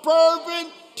some fervent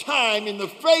time in the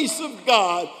face of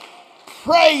God,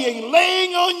 praying,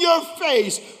 laying on your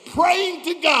face, praying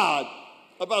to God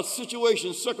about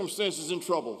situations, circumstances, and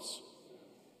troubles.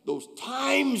 Those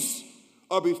times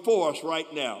are before us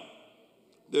right now.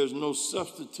 There's no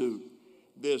substitute.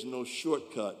 There's no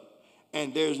shortcut.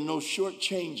 And there's no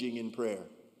shortchanging in prayer.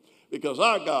 Because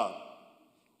our God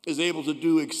is able to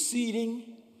do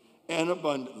exceeding and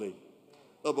abundantly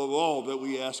above all that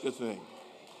we ask or think.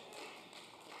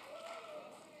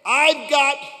 I've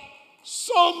got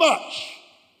so much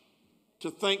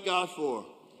to thank God for.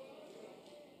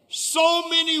 So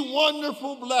many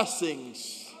wonderful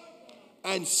blessings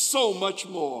and so much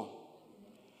more.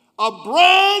 A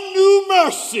brand new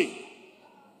mercy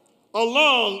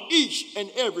along each and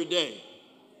every day.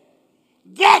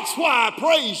 That's why I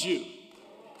praise you.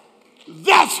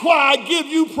 That's why I give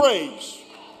you praise.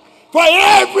 For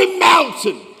every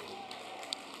mountain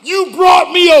you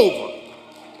brought me over.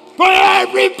 For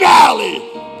every valley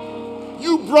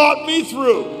you brought me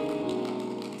through.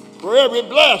 For every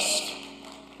blessed,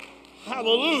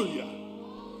 hallelujah.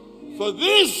 For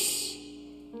this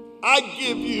I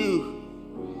give you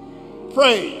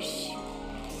praise.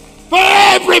 For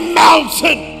every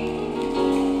mountain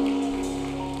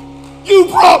you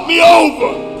brought me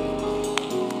over.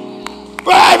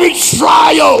 For every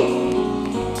trial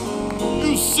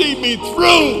you see me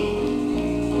through.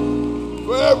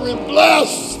 For every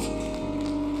blessed,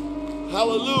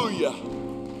 hallelujah.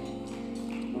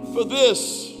 For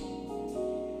this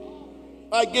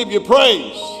I give you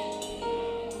praise.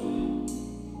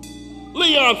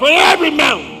 Leon, for every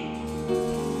mountain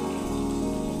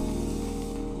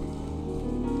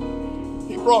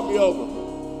he brought me over.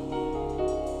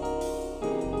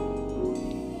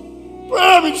 For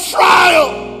every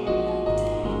trial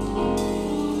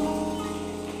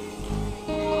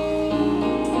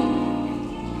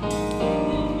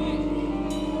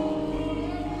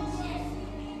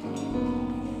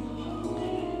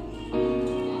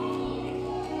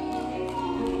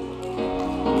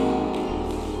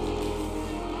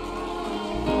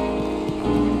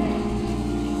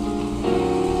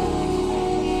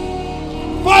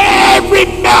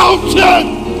mountain.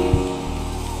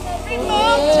 Every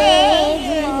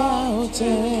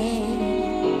mountain.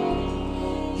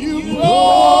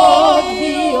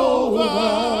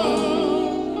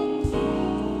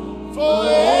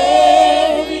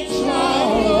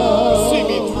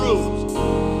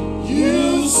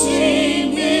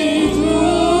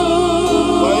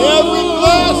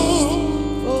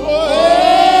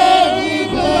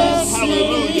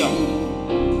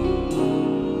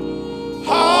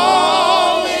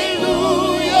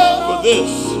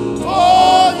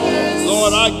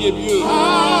 give you.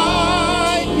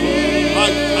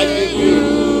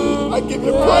 I give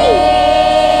you praise.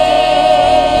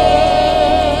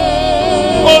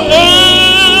 For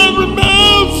every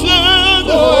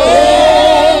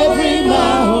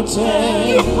mountain,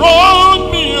 you brought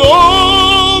me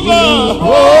over.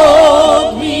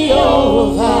 For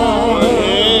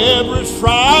every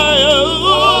trial,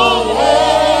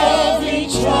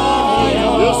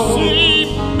 you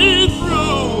see me through.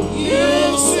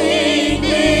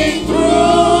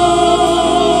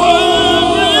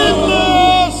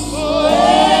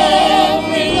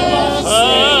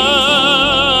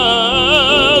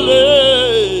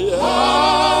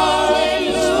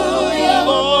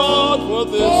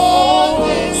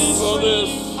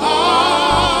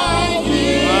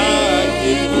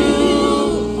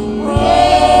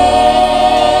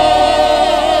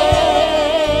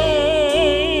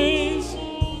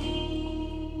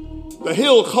 The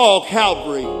hill called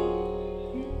Calvary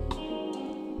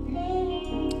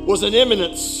was an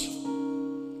eminence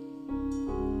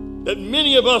that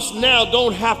many of us now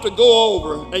don't have to go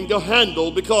over and go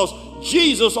handle because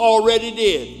Jesus already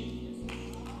did.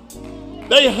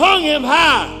 They hung him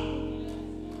high.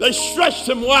 They stretched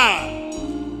him wide.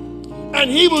 And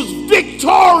he was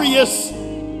victorious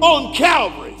on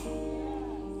Calvary.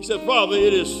 He said, Father,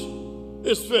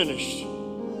 it's finished.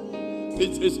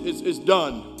 It's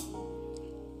done.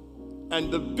 And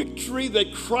the victory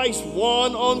that Christ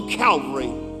won on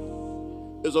Calvary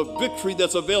is a victory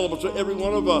that's available to every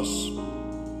one of us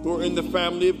who are in the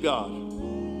family of God.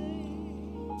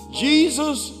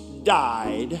 Jesus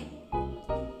died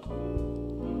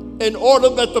in order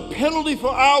that the penalty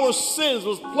for our sins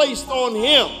was placed on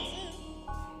him.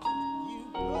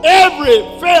 Every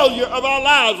failure of our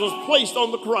lives was placed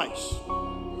on the Christ.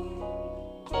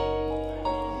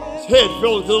 His head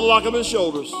fell into the lock of his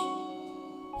shoulders.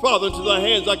 Father, into thy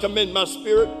hands I commend my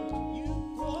spirit.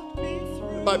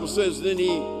 The Bible says then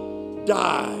he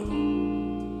died.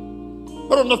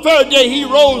 But on the third day he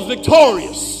rose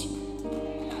victorious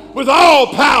with all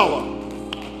power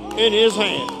in his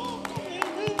hand.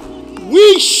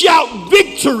 We shout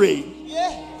victory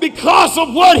because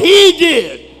of what he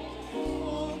did.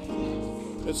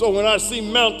 And so when I see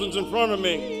mountains in front of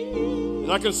me,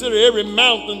 and I consider every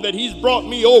mountain that he's brought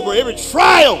me over, every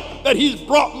trial that he's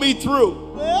brought me through,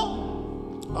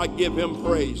 I give him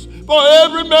praise. For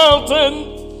every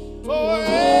mountain, brought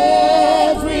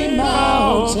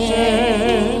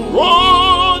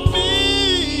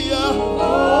me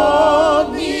over.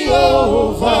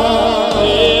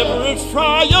 Every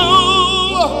trial,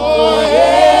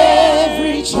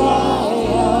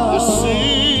 you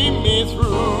see me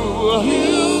through.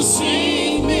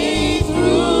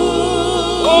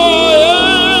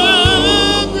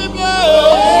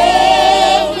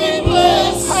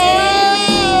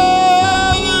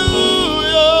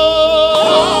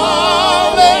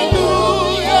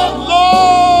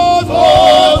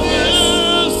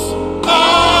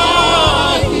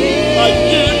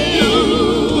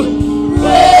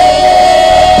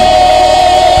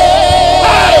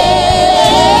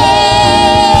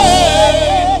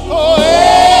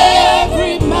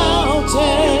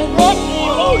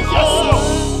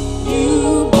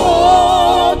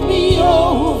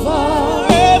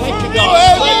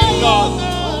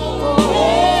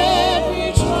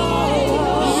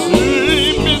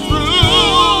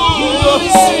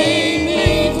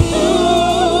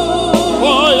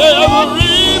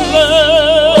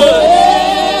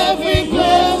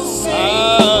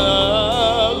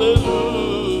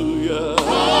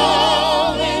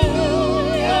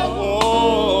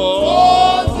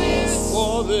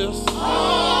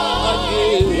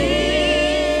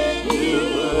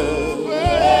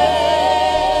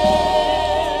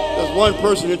 One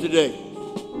person here today,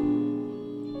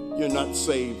 you're not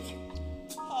saved.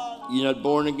 You're not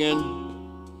born again.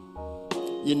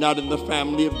 You're not in the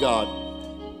family of God.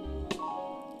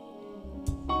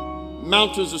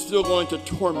 Mountains are still going to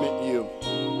torment you.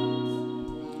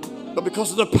 But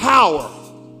because of the power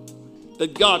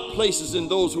that God places in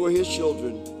those who are his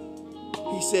children,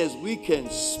 he says we can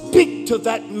speak to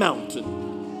that mountain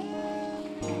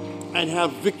and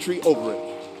have victory over it.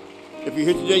 If you're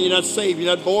here today, you're not saved,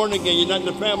 you're not born again, you're not in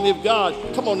the family of God,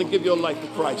 come on and give your life to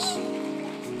Christ.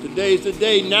 Today's the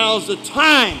day. Now's the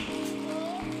time.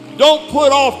 Don't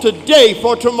put off today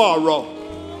for tomorrow.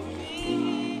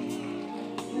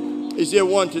 Is there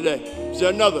one today? Is there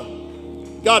another?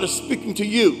 God is speaking to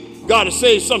you. God is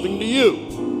saying something to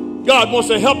you. God wants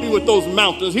to help you with those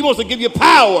mountains. He wants to give you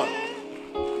power.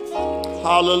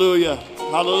 Hallelujah.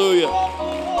 Hallelujah.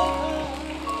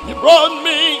 You brought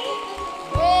me over.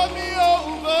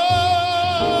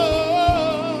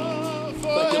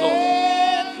 Thank you,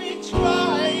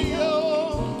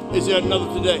 Is there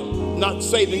another today? Not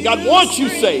saved, and God wants you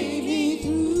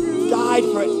saved. Died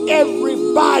for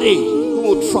everybody who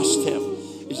will trust him.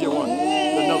 Is there one?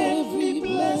 Another one?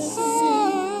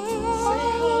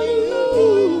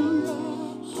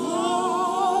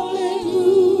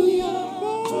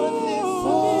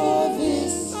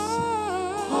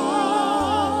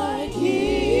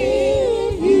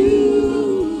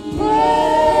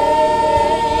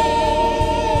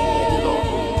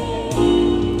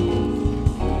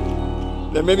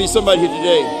 There may be somebody here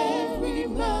today.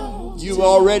 You're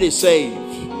already saved.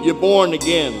 You're born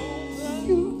again.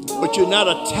 But you're not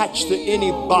attached to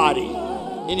any body,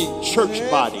 any church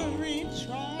body.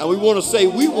 And we want to say,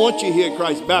 we want you here at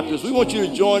Christ Baptist. We want you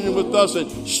to join in with us and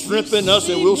strengthen us,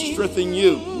 and we'll strengthen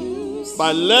you.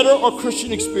 By letter or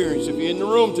Christian experience, if you're in the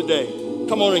room today,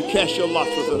 come on and cast your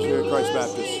lots with us here at Christ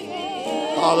Baptist.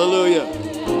 Hallelujah.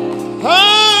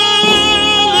 Hallelujah.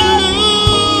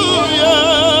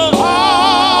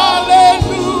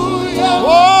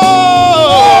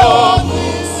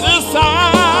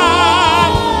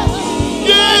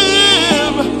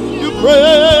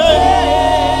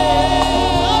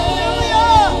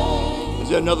 Is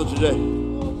there another today?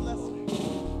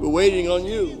 We're waiting on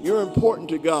you. You're important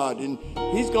to God, and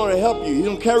he's going to help you. He's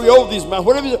going to carry over these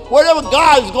mountains. Whatever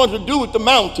God is going to do with the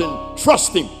mountain,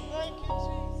 trust him.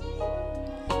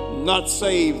 Not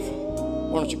saved,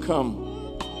 why don't you come?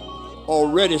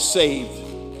 Already saved,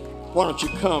 why don't you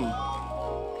come?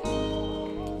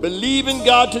 Believe in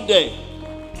God today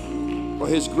for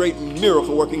his great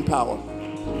miracle working power.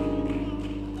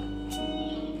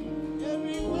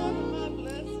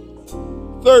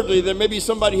 Thirdly, there may be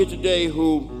somebody here today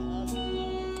who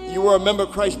you were a member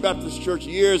of Christ Baptist Church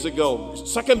years ago,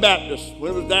 Second Baptist,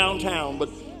 when it was downtown, but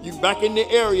you're back in the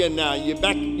area now. You're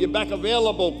back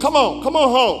available. Come on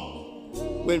home.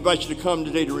 We invite you to come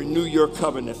today to renew your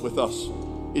covenant with us.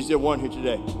 Is there one here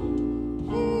today?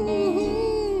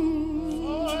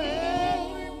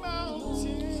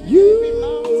 You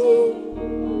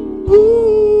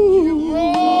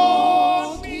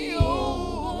brought me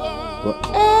over for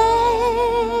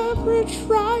every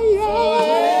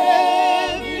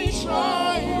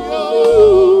trial.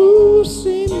 You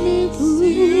see me through.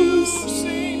 You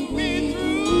see me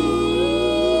through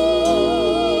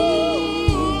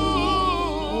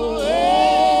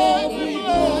every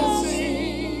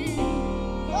blessing.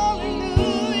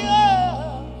 Hallelujah.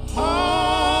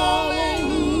 Hallelujah.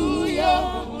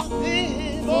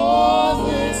 For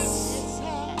this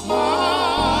I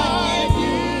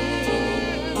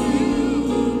give you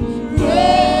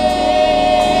praise.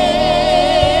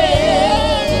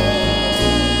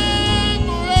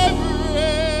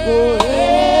 For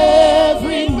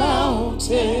every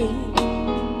mountain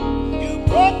you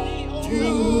brought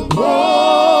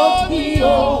me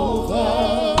over.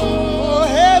 For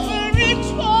every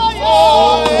trial.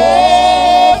 For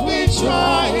every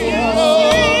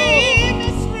trial.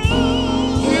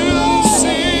 You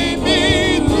see me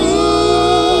through.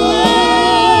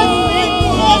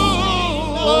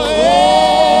 For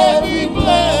every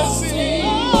blessing.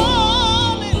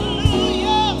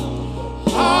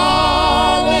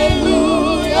 Hallelujah.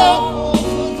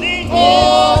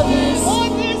 For this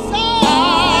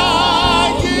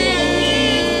I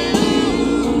give you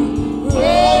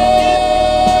praise.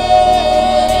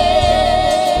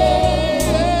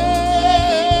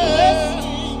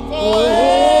 For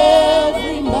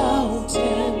every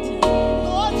mountain,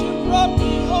 Lord, you brought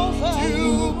me over.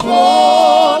 You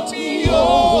brought me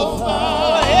over.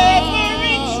 For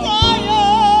every trial.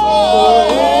 For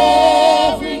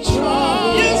every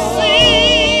trial. You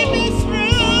see me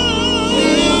through.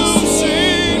 You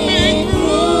see me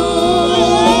through.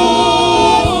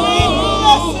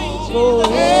 For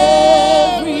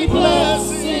every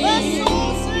blessing.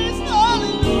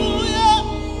 Hallelujah.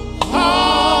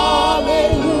 Hallelujah.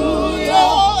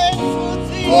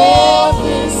 For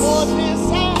this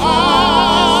I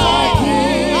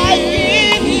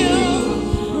give you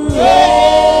praise.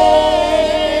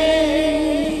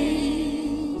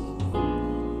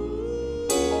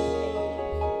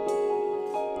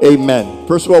 Amen.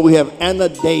 First of all, we have Anna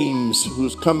Dames,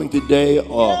 who's coming today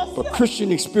for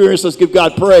Christian Experience. Let's give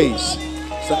God praise.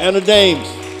 So Anna Dames.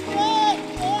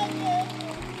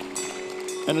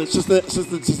 And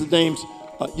Sister Dames,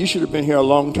 you should have been here a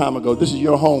long time ago. This is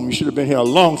your home. You should have been here a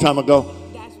long time ago.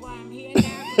 That's why I'm here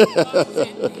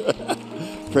now.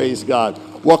 Praise God.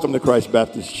 Welcome to Christ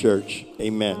Baptist Church.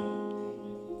 Amen.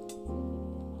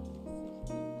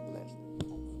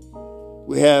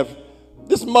 We have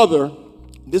this mother.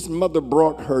 This mother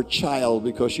brought her child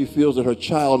because she feels that her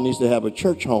child needs to have a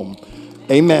church home.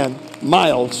 Amen.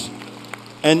 Miles.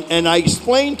 And I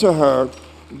explained to her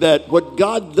that what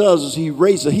God does is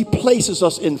he places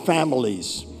us in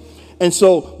families. And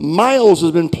so Miles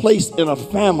has been placed in a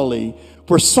family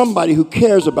for somebody who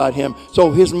cares about him.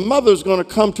 So his mother's going to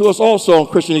come to us also on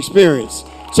Christian Experience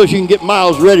so she can get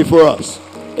Miles ready for us.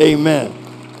 Amen.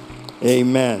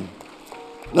 Amen.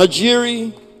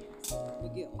 Najiri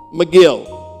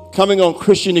McGill coming on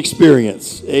Christian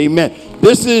Experience. Amen.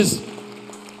 This is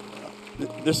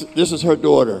her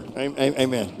daughter.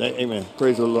 Amen. Amen.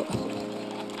 Praise the Lord.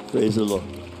 Praise the Lord.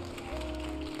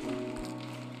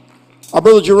 Our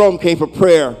brother Jerome came for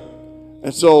prayer,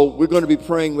 and so we're going to be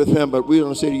praying with him, but we're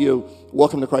going to say to you,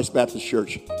 welcome to Christ Baptist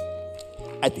Church.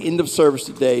 At the end of service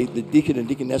today, the deacon and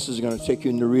deaconesses are going to take you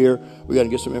in the rear. We're going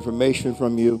to get some information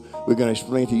from you. We're going to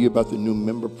explain to you about the new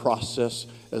member process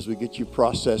as we get you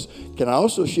processed. Can I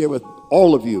also share with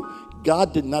all of you,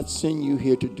 God did not send you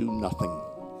here to do nothing.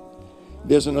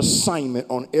 There's an assignment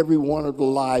on every one of the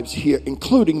lives here,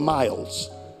 including Miles.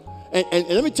 And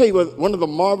let me tell you one of the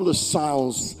marvelous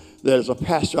sounds that as a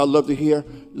pastor I love to hear.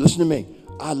 Listen to me.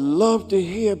 I love to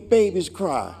hear babies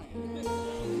cry.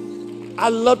 I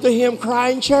love to hear them cry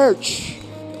in church.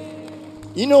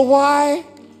 You know why?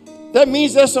 That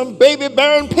means there's some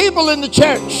baby-bearing people in the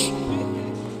church.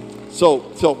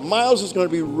 So Miles is going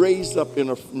to be raised up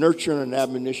in a nurture and an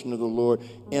admonition of the Lord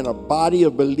in a body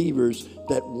of believers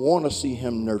that want to see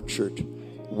him nurtured.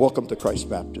 Welcome to Christ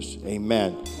Baptist.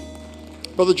 Amen.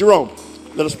 Brother Jerome,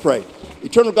 let us pray.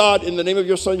 Eternal God, in the name of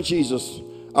your son Jesus,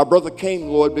 our brother came,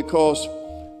 Lord, because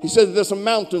he said that there's some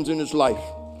mountains in his life.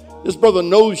 This brother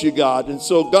knows you, God. And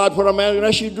so, God, what I'm going to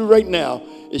ask you to do right now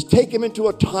is take him into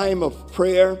a time of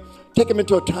prayer, take him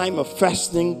into a time of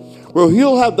fasting, where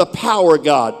he'll have the power,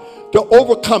 God, to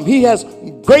overcome. He has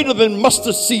greater than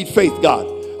mustard seed faith, God,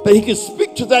 that he can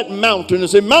speak to that mountain and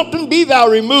say, mountain, be thou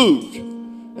removed.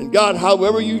 And God,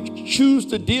 however you choose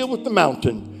to deal with the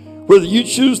mountain, whether you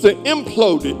choose to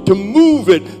implode it, to move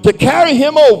it, to carry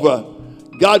him over,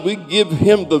 God, we give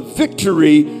him the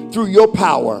victory through your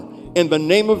power in the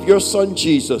name of your son,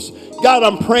 Jesus. God,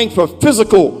 I'm praying for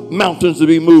physical mountains to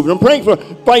be moved. I'm praying for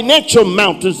financial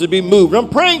mountains to be moved. I'm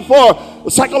praying for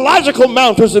psychological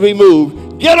mountains to be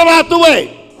moved. Get them out the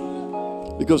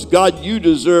way. Because, God, you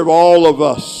deserve all of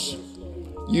us.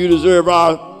 You deserve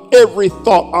our every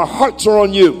thought. Our hearts are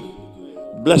on you.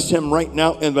 Bless him right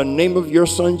now in the name of your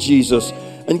son, Jesus.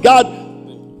 And God,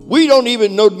 we don't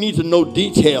even need to know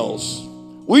details.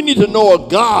 We need to know a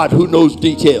God who knows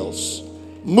details.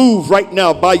 Move right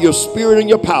now by your spirit and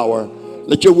your power.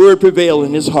 Let your word prevail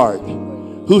in his heart.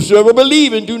 Whosoever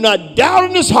believe and do not doubt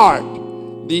in his heart,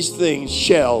 these things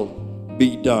shall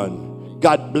be done.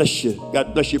 God bless you.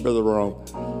 God bless you, Brother Rome.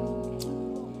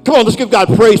 Come on, let's give God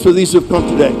praise for these who have come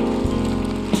today.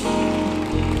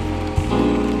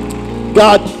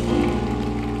 God,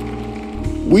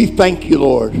 we thank you,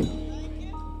 Lord.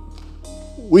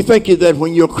 We thank you that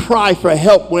when your cry for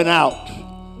help went out,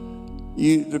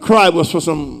 the cry was for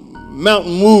some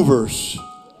mountain movers.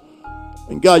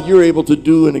 And God, you're able to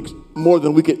do more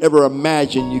than we could ever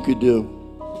imagine you could do.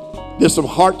 There's some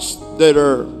hearts that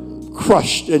are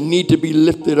crushed and need to be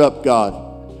lifted up, God.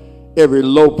 Every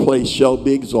low place shall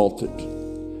be exalted.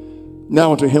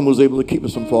 Now unto him who was able to keep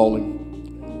us from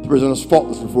falling, to present us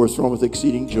faultless before his throne with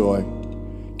exceeding joy.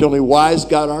 To only wise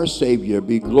God our Savior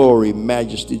be glory,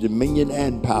 majesty, dominion,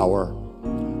 and power,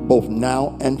 both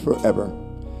now and forever.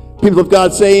 People of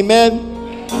God say amen.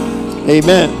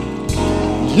 Amen.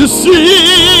 You see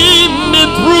me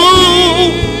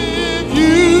through.